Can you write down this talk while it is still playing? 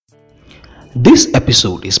This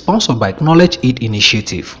episode is sponsored by Knowledge Aid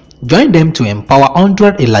Initiative. Join them to empower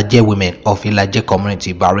 100 Ilaje women of Ilaje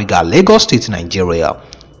Community, Bariga, Lagos State, Nigeria.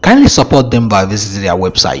 Kindly support them by visiting their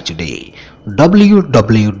website today, www.fifes.org.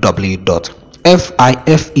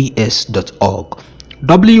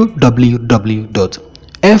 www.fifes.org.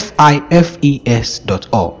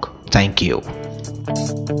 Thank you.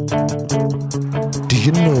 Do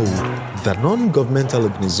you know that non-governmental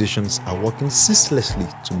organizations are working ceaselessly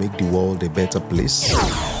to make the world a better place?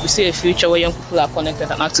 We see a future where young people are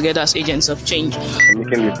connected and act together as agents of change.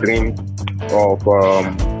 Making the dream of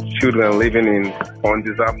children living in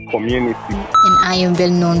undeserved communities. And I am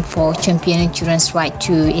well known for championing children's right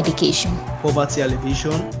to education. Poverty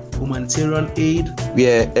alleviation, humanitarian aid,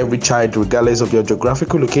 where every child, regardless of their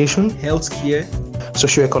geographical location, healthcare,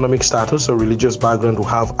 socioeconomic status or religious background, will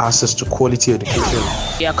have access to quality education.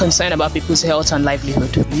 We are concerned about people's health and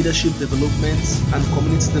livelihood, leadership development, and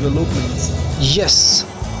community development. Yes,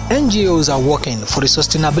 NGOs are working for the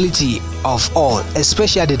sustainability of all,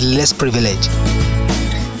 especially the less privileged.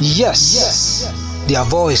 Yes, their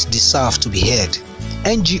voice deserves to be heard.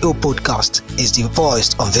 NGO Podcast is the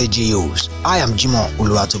voice of NGOs. I am Jimoh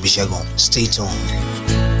Oluwatobishegun. Stay tuned.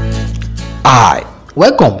 Hi,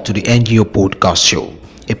 welcome to the NGO Podcast Show,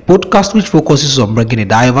 a podcast which focuses on bringing the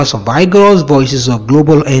diverse and vigorous voices of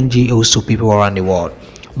global NGOs to people around the world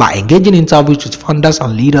by engaging interviews with founders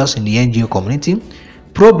and leaders in the NGO community,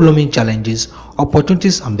 problem challenges,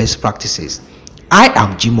 opportunities, and best practices. I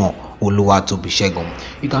am Jimoh Oluwatobishegun.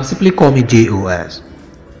 You can simply call me JOS.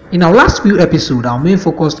 In our last few episodes, our main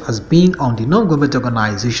focus has been on the non-government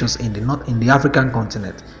organizations in the African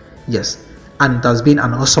continent. Yes, and it has been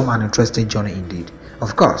an awesome and interesting journey indeed,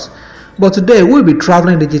 of course. But today we'll be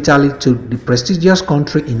traveling digitally to the prestigious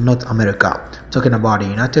country in North America, talking about the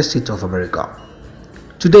United States of America.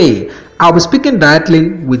 Today, I'll be speaking directly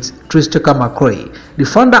with TRISTACA McCRAY, the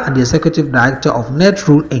founder and the executive director of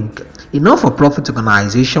NERDS Inc., a non-for-profit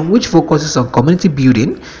organization which focuses on community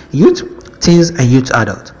building, youth, teens, and youth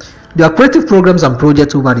adults. Their creative programs and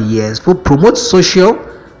projects over the years will promote social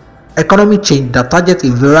economic change that target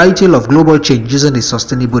a variety of global change using the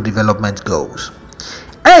Sustainable Development Goals.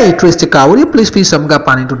 Hey TRISTACA, will you please fill some gap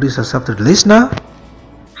and introduce yourself to the listener?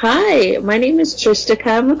 Hi, my name is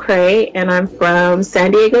TRISTACA McCRAY, and I'm from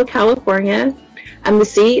San Diego, California. I'm the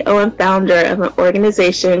CEO and founder of an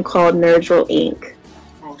organization called NERDS Inc.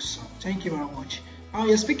 Awesome, thank you very much.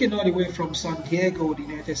 You're speaking all the way from San Diego, the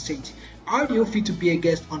United States. How do you feel to be a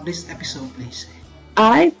guest on this episode, please?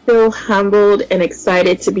 I feel humbled and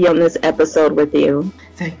excited to be on this episode with you.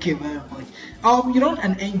 Thank you very much. You run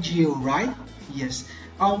an NGO, right? Yes.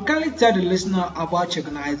 Can you tell the listener about your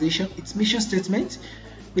organization, its mission statement,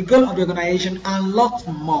 the goal of the organization, and lots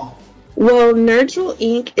more? Well, NERDS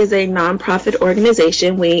Inc. is a nonprofit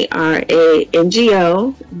organization. We are a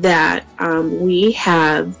NGO that we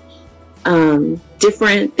have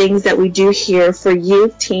different things that we do here for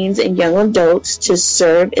youth, teens, and young adults to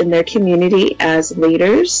serve in their community as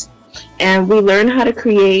leaders. And we learn how to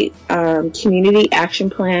create community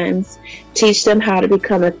action plans, teach them how to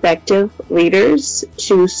become effective leaders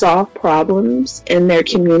to solve problems in their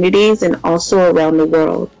communities and also around the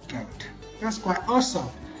world. Good. That's quite awesome.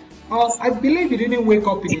 I believe you didn't wake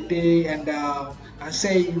up in a day and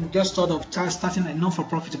say you just thought of starting a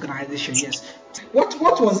non-for-profit organization. Yes.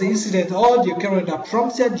 What was the incident or the occurrence that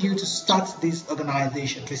prompted you to start this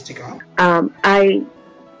organization, TRISTACA? I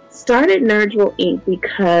started NERDS Inc.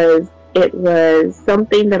 because it was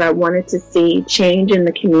something that I wanted to see change in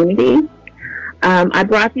the community. I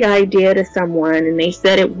brought the idea to someone and they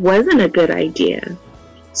said it wasn't a good idea.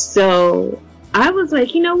 So I was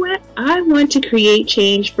like, you know what? I want to create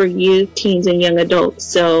change for youth, teens, and young adults.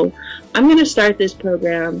 So I'm going to start this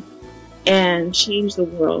program and change the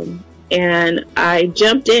world. And I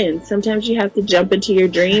jumped in. Sometimes you have to jump into your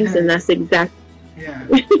dreams, and that's exactly. Yeah.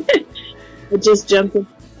 I just jumped into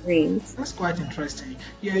dreams. That's quite interesting.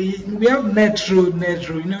 Yeah, we have NERDS. You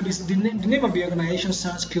know, the name of the organization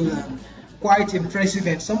sounds cool and quite impressive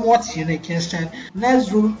and somewhat unique.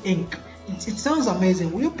 NERDS Inc. It sounds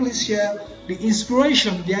amazing. Will you please share the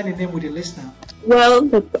inspiration behind the name with the listener? Well,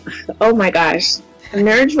 oh my gosh,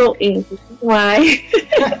 NERDS Inc. Why?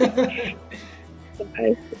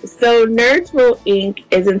 So NERDS Inc.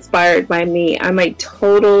 is inspired by me. I'm a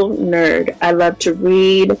total nerd. I love to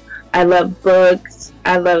read. I love books.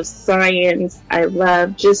 I love science. I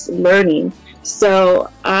love just learning. So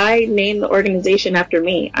I named the organization after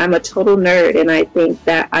me. I'm a total nerd, and I think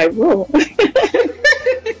that I rule.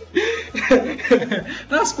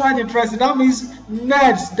 That's quite interesting. That means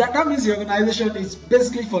NERDS. That means the organization is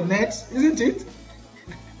basically for nerds, isn't it?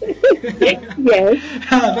 Yes.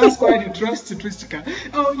 That's quite interesting, Tristica.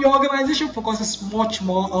 Your organization focuses much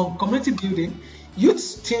more on community building,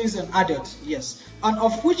 youth, teens, and adults. Yes, and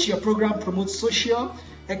of which your program promotes social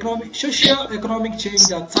economic change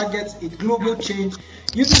that targets a global change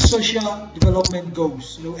using social development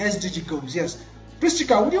goals, SDG goals. Yes,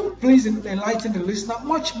 Tristica, would you please enlighten the listener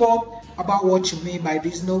much more about what you mean by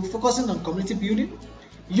this? Focusing on community building,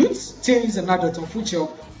 youth, teens, and adults, of which your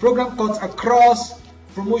program cuts across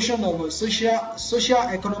promotion of a social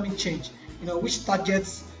economic change, which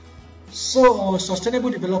targets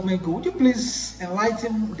sustainable development goal. Would you please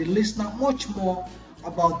enlighten the listener much more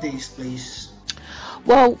about this, please?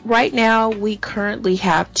 Well, right now we currently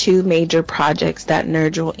have two major projects that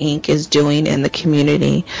Nerdral Inc. is doing in the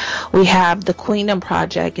community. We have the Queendom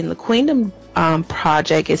Project, and the Queendom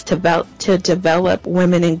project is to develop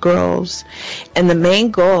women and girls, and the main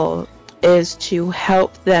goal is to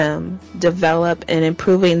help them develop and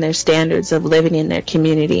improving their standards of living in their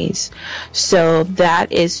communities. So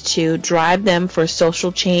that is to drive them for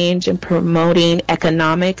social change and promoting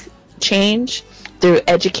economic change through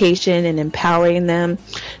education and empowering them.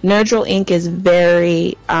 Nerdral Inc. is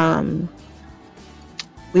very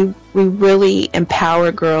we really empower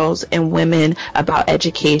girls and women about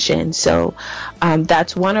education. So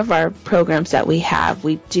that's one of our programs that we have.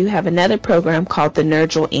 We do have another program called the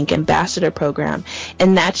Nerdral Inc. Ambassador Program,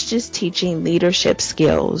 and that's just teaching leadership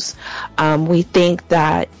skills. We think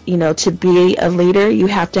that, to be a leader, you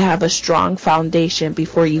have to have a strong foundation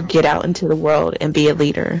before you get out into the world and be a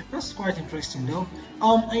leader. That's quite interesting, though.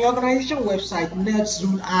 On your organization website, NERDS.org,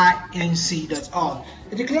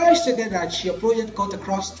 it clearly stated that your project cut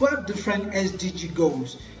across 12 different SDG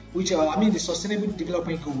goals, which are, the Sustainable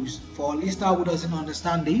Development Goals. For a listener who doesn't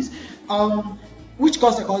understand this, which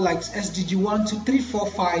comes across like SDG 1, 2, 3, 4,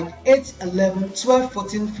 5, 8, 11, 12,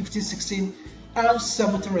 14, 15, 16, and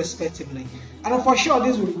 17 respectively. And for sure,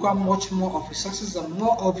 this will require much more of resources and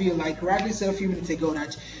more of you, like rightly said a few minutes ago,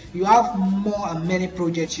 that you have more and many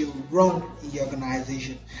projects you run in your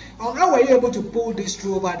organization. How were you able to pull this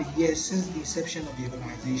through over the years since the inception of the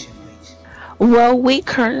organization, please? Well, we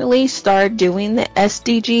currently start doing the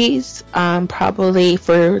SDGs probably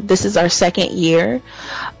this is our second year.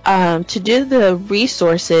 To do the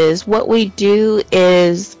resources, what we do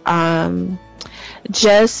is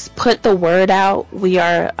just put the word out. We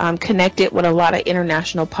are connected with a lot of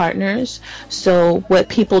international partners. So what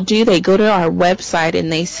people do, they go to our website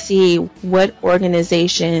and they see what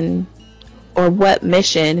organization or what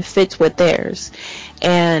mission fits with theirs.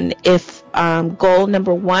 And if goal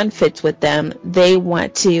number 1 fits with them, they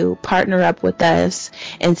want to partner up with us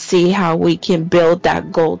and see how we can build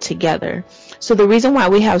that goal together. So the reason why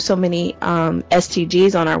we have so many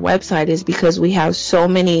SDGs on our website is because we have so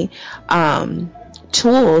many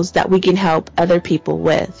tools that we can help other people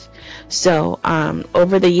with. So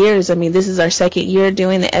over the years, this is our second year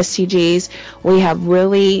doing the SDGs. We have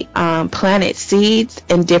really planted seeds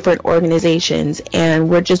in different organizations, and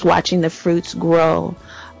we're just watching the fruits grow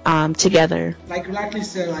together. Like you likely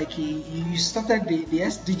said, you started the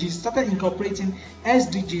SDGs, started incorporating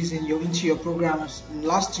SDGs into your programs in the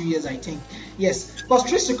last 2 years, I think. Yes, but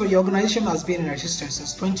Tristica, your organization has been in existence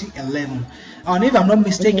since 2011, and if I'm not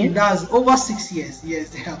mistaken, that's over 6 years.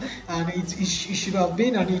 Yes, and it should have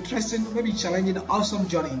been an interesting, maybe challenging, awesome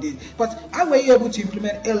journey indeed. But how were you able to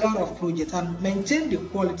implement a lot of projects and maintain the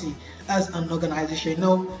quality as an organization?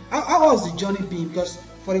 How has the journey been? Because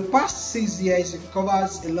for the past 6 years, it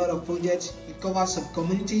covers a lot of projects. It covers some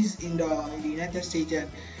communities in the United States and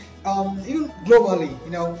even globally.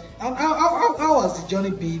 How has the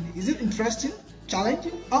journey been? Is it interesting,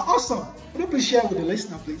 challenging, or awesome? Would you please share with the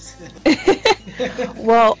listener, please?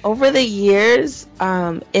 Well, over the years,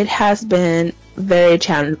 it has been very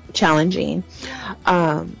challenging.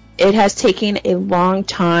 It has taken a long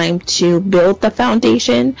time to build the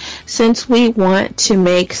foundation, since we want to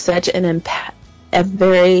make such a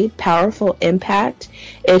very powerful impact.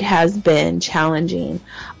 It has been challenging.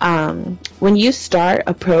 When you start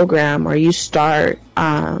a program or you start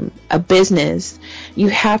a business, you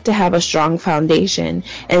have to have a strong foundation.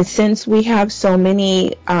 And since we have so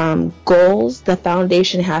many goals, the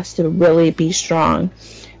foundation has to really be strong.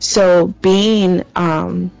 So being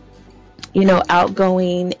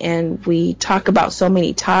outgoing, and we talk about so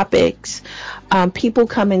many topics, people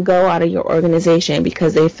come and go out of your organization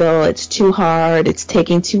because they feel it's too hard, it's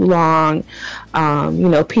taking too long.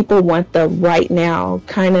 People want the right now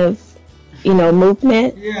kind of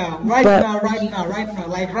movement. Yeah, right now,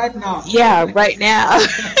 like right now. Yeah, right now.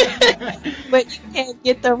 But you can't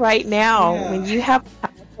get the right now. Yeah. When you have a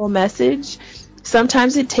powerful message,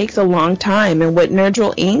 sometimes it takes a long time. And with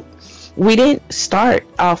Nerdral Inc., we didn't start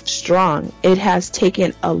off strong. It has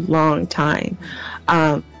taken a long time.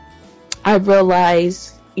 I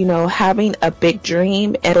realized, having a big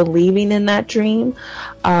dream and believing in that dream,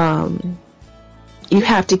 you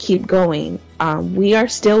have to keep going. We are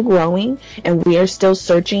still growing, and we are still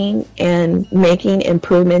searching and making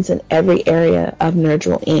improvements in every area of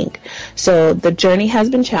Nerdrel Inc. So the journey has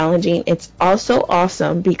been challenging. It's also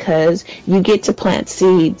awesome because you get to plant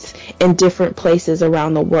seeds in different places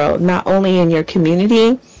around the world, not only in your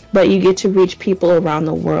community, but you get to reach people around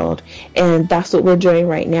the world. And that's what we're doing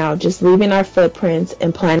right now, just leaving our footprints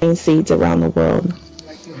and planting seeds around the world.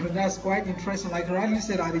 That's quite interesting. Like Riley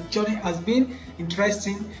said, the journey has been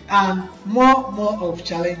interesting and more of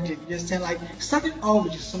challenging. Just saying, like, starting off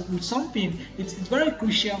with something, it's very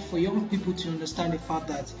crucial for young people to understand the fact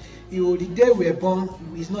that the day we're born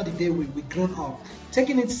is not the day we're grown up.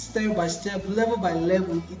 Taking it step by step, level by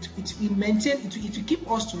level, it will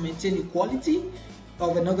keep us to maintain equality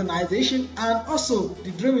of an organization, and also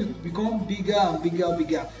the dream will become bigger and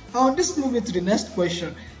bigger. This moving to the next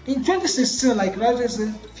question. In 2016, like Roger said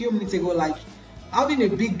a few minutes ago, like, having a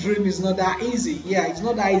big dream is not that easy. Yeah, it's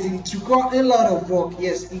not that easy. It requires a lot of work.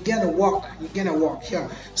 Yes, you're gonna work. Yeah.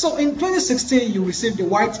 So in 2016, you received the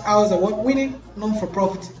White House Award-winning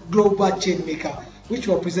non-for-profit global change maker, which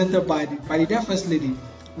was presented by the then First Lady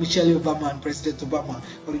Michelle Obama and President Obama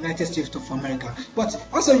of the United States of America. But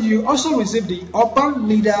also, you also received the Urban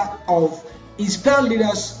Leader of Inspire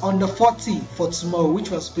Leaders Under 40 for Tomorrow,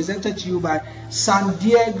 which was presented to you by San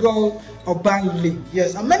Diego Urban League.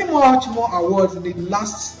 Yes, and many more awards in the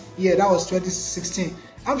last year. That was 2016.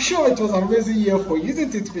 I'm sure it was an amazing year for you,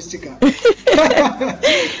 isn't it, Tristica?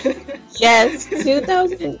 Yes,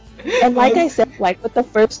 2000. And like I said, like with the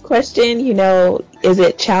first question, is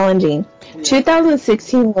it challenging? Yeah.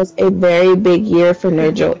 2016 was a very big year for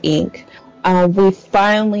Nerdrel Inc. We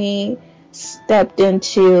finally stepped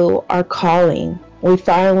into our calling. We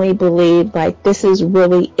finally believed, like, this is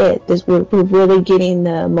really it. We're really getting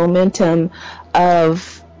the momentum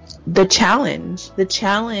of the challenge. The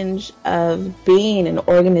challenge of being an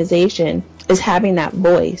organization is having that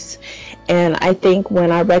voice. And I think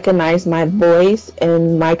when I recognized my voice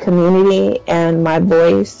in my community and my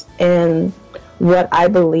voice in what I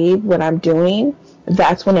believe, what I'm doing,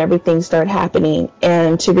 that's when everything started happening.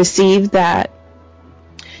 And to receive that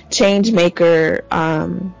change maker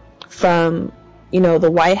from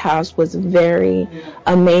the White House was very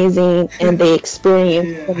amazing, and the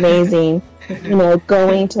experience was amazing.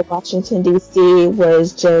 Going to Washington DC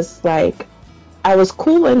was just like, I was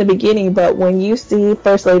cool in the beginning, but when you see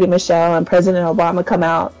First Lady Michelle and President Obama come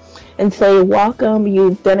out and say, welcome,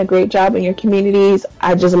 you've done a great job in your communities,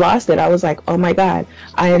 I just lost it. I was like, oh my God,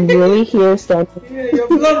 I am really here standing. You're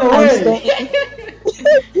blown away.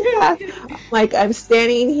 Like, I'm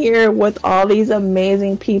standing here with all these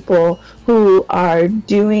amazing people who are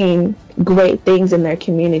doing great things in their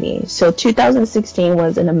community. So 2016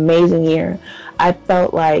 was an amazing year. I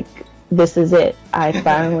felt like this is it. I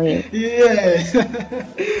finally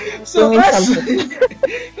So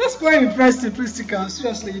that's quite interesting, Tristica.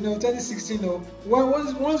 Seriously, 2016.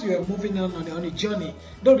 Once you are moving on a journey,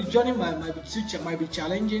 though the journey might be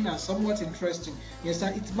challenging and somewhat interesting. Yes,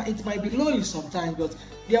 it might be lonely sometimes, but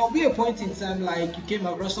there will be a point in time, like, you came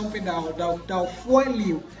across something that will fuel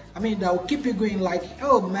you. I mean, that will keep you going. Like,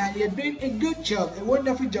 oh man, you're doing a good job, a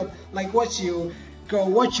wonderful job, like what you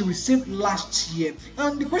received last year.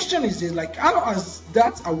 And the question is this, like, how has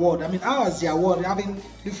that award, how has the award, having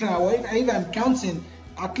different awards, even counting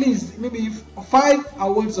at least maybe 5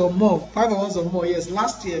 awards or more, yes,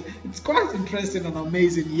 last year, it's quite interesting and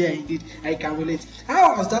amazing. Yeah, indeed, I can relate.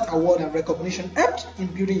 How has that award and recognition helped in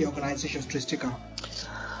building your organization's Tristica?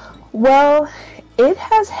 Well, it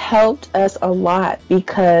has helped us a lot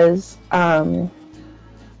because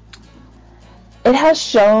it has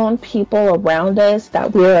shown people around us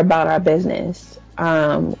that we're about our business.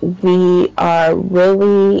 We are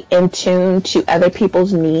really in tune to other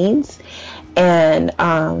people's needs, and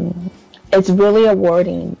it's really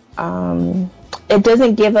rewarding. It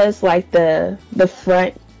doesn't give us like the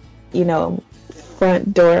front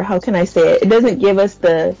door. How can I say it? It doesn't give us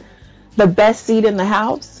the best seat in the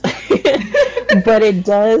house, but it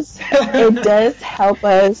does help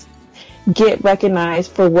us get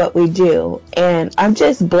recognized for what we do. And I'm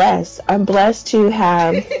just blessed. I'm blessed to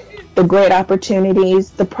have the great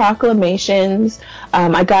opportunities, the proclamations.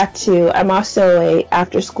 I'm also a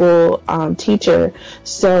after school teacher,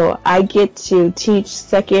 so I get to teach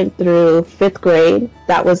 2nd through 5th grade.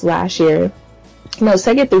 That was last year. No,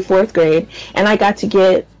 2nd through 4th grade, and I got to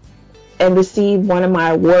get and receive one of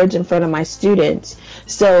my awards in front of my students.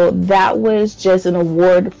 So that was just an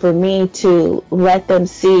award for me to let them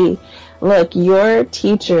see, look, your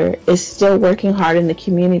teacher is still working hard in the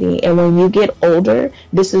community, and when you get older,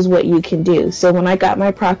 this is what you can do. So when I got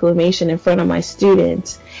my proclamation in front of my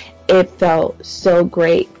students, it felt so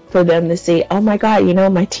great for them to say, oh my God, you know,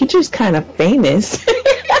 my teacher's kind of famous.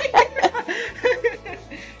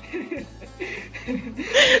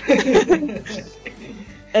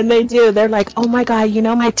 And they do. They're like, oh my God, you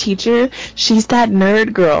know, my teacher, she's that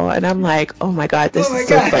nerd girl. And I'm like, oh my God, this is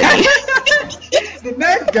so funny. The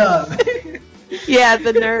nerd girl. Yeah,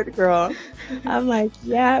 the nerd girl. I'm like,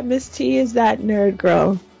 yeah, Miss T is that nerd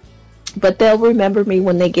girl. But they'll remember me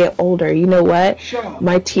when they get older. You know what? Sure.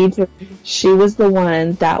 My teacher, she was the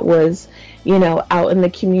one that was, you know, out in the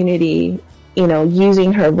community, you know,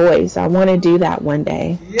 using her voice. I want to do that one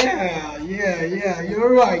day. Yeah.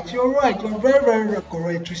 You're right. You're very, very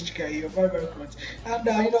correct, Tristica. You're very, very correct. And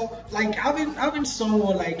you know, like having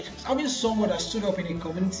someone that stood up in a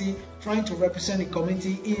community, trying to represent the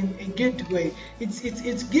community in a good way,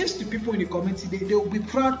 it gives the people in the community, they'll be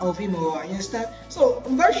proud of him or her. You understand? So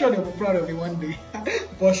I'm very sure they'll be proud of you one day.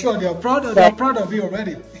 For sure, they're proud of you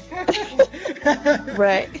already.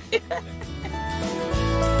 Right.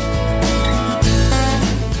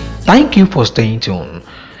 Thank you for staying tuned.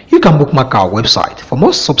 You can bookmark our website for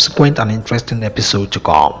more subsequent and interesting episodes to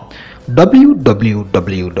come.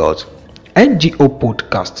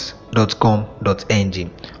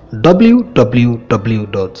 www.ngopodcasts.com.ng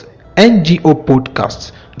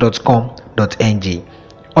www.ngopodcasts.com.ng.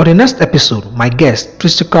 On the next episode, my guest,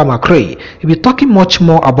 TRISTACA McCRAY, will be talking much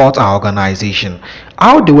more about our organization,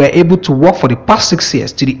 how they were able to work for the past 6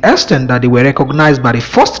 years to the extent that they were recognized by the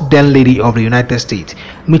first then lady of the United States,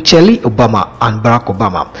 Michelle Obama and Barack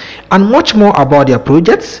Obama, and much more about their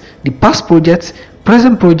projects, the past projects,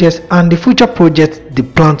 present projects, and the future projects they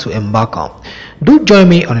plan to embark on. Do join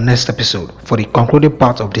me on the next episode for the concluding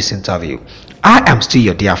part of this interview. I am still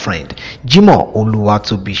your dear friend, Jimo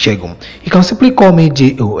Oluwatobishegun. You can simply call me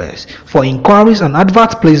JOS. For inquiries and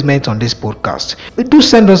advert placement on this podcast, do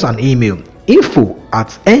send us an email,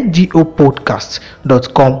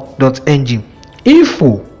 info@ngopodcast.com.ng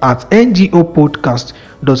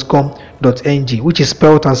info@ngopodcast.com.ng, which is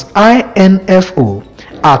spelled as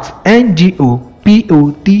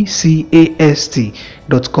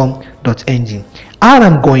info@ngopodcast.com.ng. And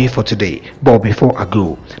I'm going for today, but before I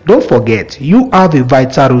go, don't forget you have a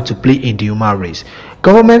vital role to play in the human race.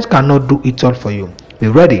 Government cannot do it all for you. Be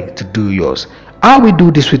ready to do yours. I will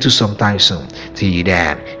do this with you sometime soon. Till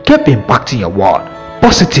then, keep impacting your world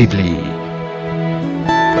positively.